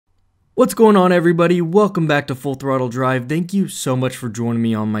What's going on, everybody? Welcome back to Full Throttle Drive. Thank you so much for joining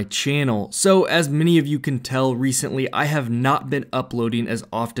me on my channel. So as many of you can tell recently, I have not been uploading as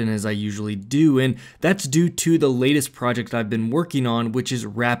often as I usually do, and that's due to the latest project I've been working on, which is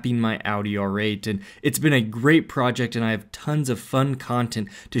wrapping my Audi R8. And it's been a great project and I have tons of fun content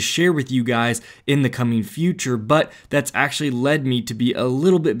to share with you guys in the coming future, but that's actually led me to be a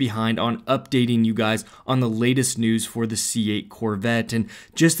little bit behind on updating you guys on the latest news for the C8 Corvette. And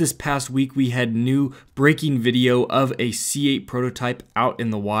just this past week we had new breaking video of a C8 prototype out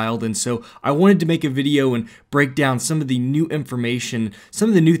in the wild, and so I wanted to make a video and break down some of the new information, some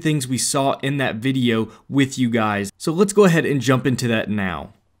of the new things we saw in that video with you guys. So let's go ahead and jump into that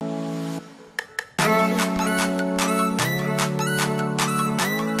now.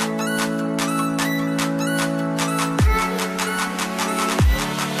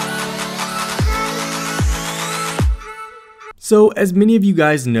 So as many of you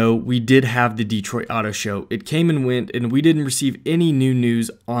guys know, we did have the Detroit Auto Show. It came and went, and we didn't receive any new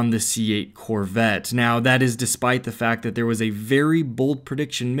news on the C8 Corvette. Now that is despite the fact that there was a very bold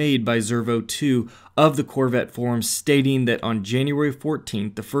prediction made by Zervo2 of the Corvette forums stating that on January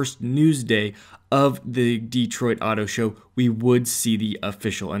 14th, the first news day of the Detroit Auto Show, we would see the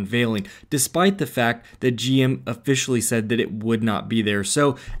official unveiling, despite the fact that GM officially said that it would not be there.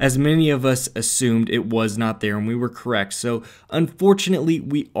 So as many of us assumed, it was not there, and we were correct. So unfortunately,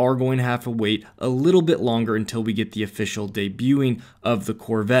 we are going to have to wait a little bit longer until we get the official debuting of the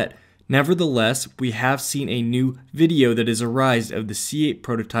Corvette. Nevertheless, we have seen a new video that has arisen of the C8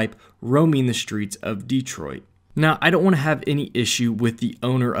 prototype roaming the streets of Detroit. Now, I don't want to have any issue with the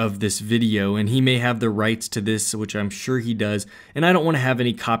owner of this video, and he may have the rights to this, which I'm sure he does, and I don't want to have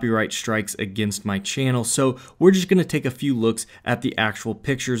any copyright strikes against my channel, so we're just going to take a few looks at the actual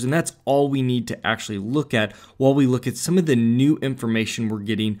pictures, and that's all we need to actually look at while we look at some of the new information we're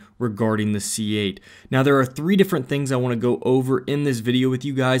getting regarding the C8. Now, there are three different things I want to go over in this video with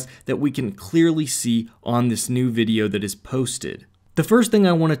you guys that we can clearly see on this new video that is posted. The first thing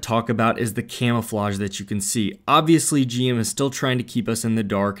I want to talk about is the camouflage that you can see. Obviously, GM is still trying to keep us in the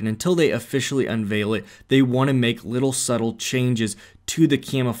dark, and until they officially unveil it, they want to make little subtle changes to the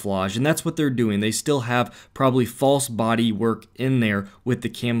camouflage, and that's what they're doing. They still have probably false body work in there with the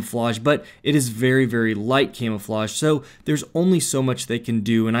camouflage, but it is very, very light camouflage, so there's only so much they can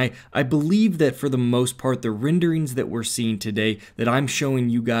do, and I believe that for the most part, the renderings that we're seeing today that I'm showing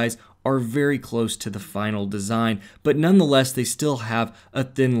you guys are very close to the final design, but nonetheless, they still have a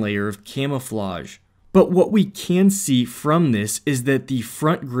thin layer of camouflage. But what we can see from this is that the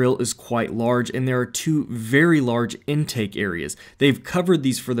front grille is quite large, and there are two very large intake areas. They've covered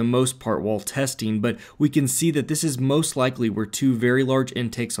these for the most part while testing, but we can see that this is most likely where two very large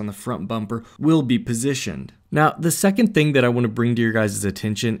intakes on the front bumper will be positioned. Now, the second thing that I want to bring to your guys'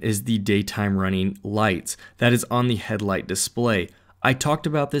 attention is the daytime running lights that is on the headlight display. I talked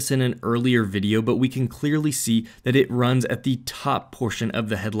about this in an earlier video, but we can clearly see that it runs at the top portion of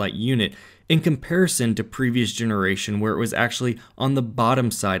the headlight unit in comparison to previous generation where it was actually on the bottom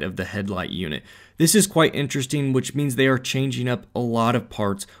side of the headlight unit. This is quite interesting, which means they are changing up a lot of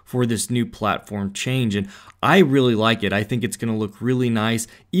parts for this new platform change, and I really like it. I think it's going to look really nice.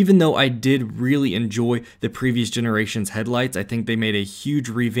 Even though I did really enjoy the previous generation's headlights, I think they made a huge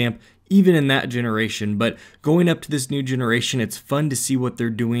revamp even in that generation, but going up to this new generation, it's fun to see what they're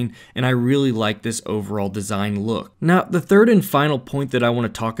doing, and I really like this overall design look. Now, the third and final point that I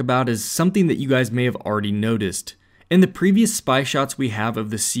want to talk about is something that you guys may have already noticed. In the previous spy shots we have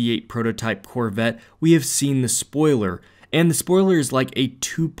of the C8 prototype Corvette, we have seen the spoiler, and the spoiler is like a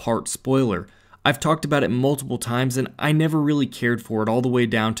two-part spoiler. I've talked about it multiple times, and I never really cared for it all the way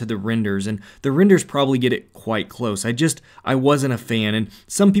down to the renders, and the renders probably get it quite close. I wasn't a fan, and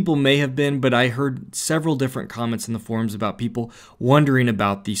some people may have been, but I heard several different comments in the forums about people wondering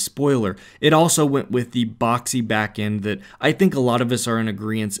about the spoiler. It also went with the boxy back end that I think a lot of us are in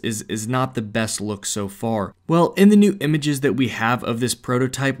agreement is not the best look so far. Well, in the new images that we have of this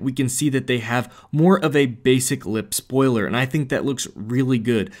prototype, we can see that they have more of a basic lip spoiler, and I think that looks really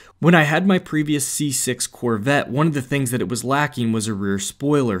good. When I had my previous C6 Corvette, one of the things that it was lacking was a rear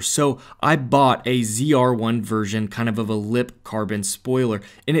spoiler, so I bought a ZR1 version, kind of a lip carbon spoiler,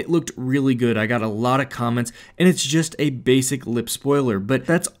 and it looked really good. I got a lot of comments, and it's just a basic lip spoiler, but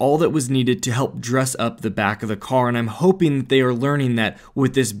that's all that was needed to help dress up the back of the car, and I'm hoping that they are learning that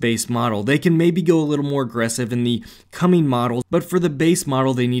with this base model. They can maybe go a little more aggressive in the coming models, but for the base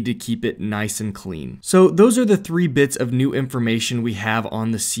model, they need to keep it nice and clean. So those are the three bits of new information we have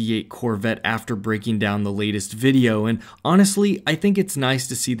on the C8 Corvette after after breaking down the latest video. And honestly, I think it's nice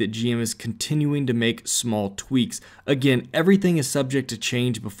to see that GM is continuing to make small tweaks. Again, everything is subject to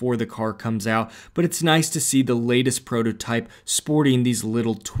change before the car comes out, but it's nice to see the latest prototype sporting these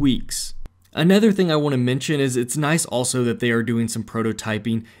little tweaks. Another thing I want to mention is it's nice also that they are doing some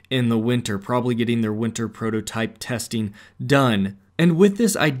prototyping in the winter, probably getting their winter prototype testing done. And with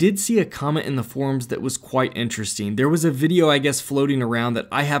this, I did see a comment in the forums that was quite interesting. There was a video, I guess, floating around that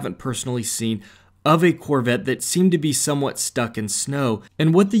I haven't personally seen of a Corvette that seemed to be somewhat stuck in snow.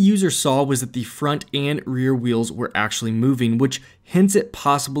 And what the user saw was that the front and rear wheels were actually moving, which hints at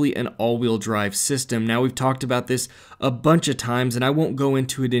possibly an all-wheel drive system. Now, we've talked about this a bunch of times and I won't go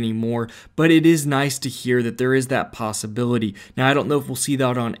into it anymore, but it is nice to hear that there is that possibility. Now, I don't know if we'll see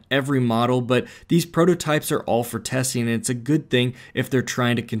that on every model, but these prototypes are all for testing, and it's a good thing if they're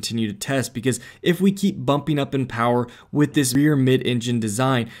trying to continue to test, because if we keep bumping up in power with this rear mid-engine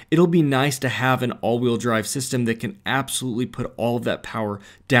design, it'll be nice to have an all-wheel drive system that can absolutely put all of that power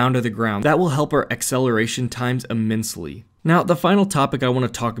down to the ground. That will help our acceleration times immensely. Now, the final topic I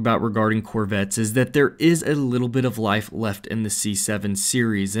want to talk about regarding Corvettes is that there is a little bit of life left in the C7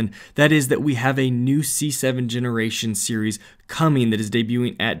 series, and that is that we have a new C7 generation series coming that is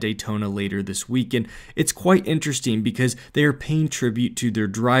debuting at Daytona later this week. And it's quite interesting because they are paying tribute to their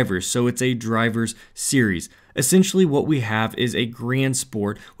drivers, so it's a drivers series. Essentially, what we have is a Grand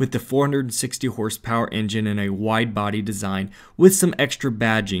Sport with the 460 horsepower engine and a wide body design with some extra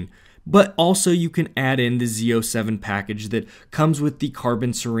badging. But also you can add in the Z07 package that comes with the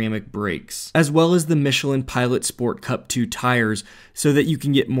carbon ceramic brakes, as well as the Michelin Pilot Sport Cup 2 tires so that you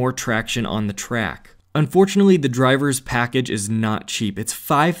can get more traction on the track. Unfortunately, the driver's package is not cheap. It's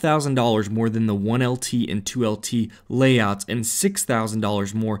 $5,000 more than the 1LT and 2LT layouts and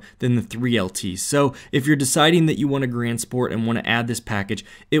 $6,000 more than the 3LT. So if you're deciding that you want a Grand Sport and want to add this package,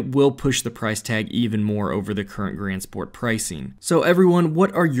 it will push the price tag even more over the current Grand Sport pricing. So everyone,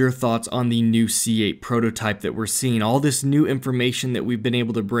 what are your thoughts on the new C8 prototype that we're seeing? All this new information that we've been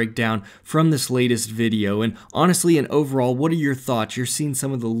able to break down from this latest video. And honestly and overall, what are your thoughts? You're seeing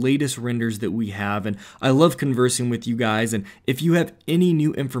some of the latest renders that we have, and I love conversing with you guys, and if you have any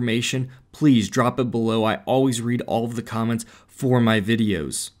new information, please drop it below. I always read all of the comments for my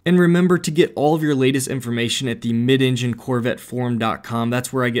videos. And remember to get all of your latest information at the MidEngineCorvetteForum.com.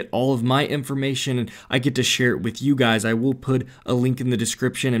 That's where I get all of my information and I get to share it with you guys. I will put a link in the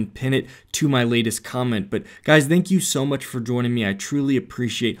description and pin it to my latest comment. But guys, thank you so much for joining me. I truly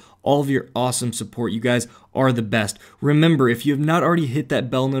appreciate all of your awesome support. You guys are the best. Remember, if you have not already hit that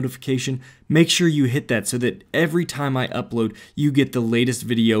bell notification, make sure you hit that so that every time I upload, you get the latest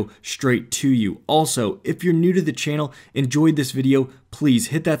video straight to you. Also, if you're new to the channel, enjoyed this video, please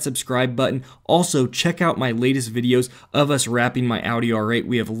hit that subscribe button. Also, check out my latest videos of us wrapping my Audi R8.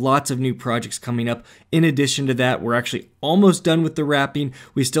 We have lots of new projects coming up. In addition to that, we're actually almost done with the wrapping.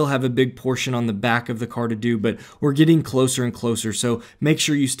 We still have a big portion on the back of the car to do, but we're getting closer and closer. So make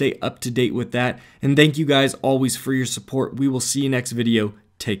sure you stay up to date with that. And thank you guys always for your support. We will see you next video.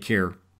 Take care.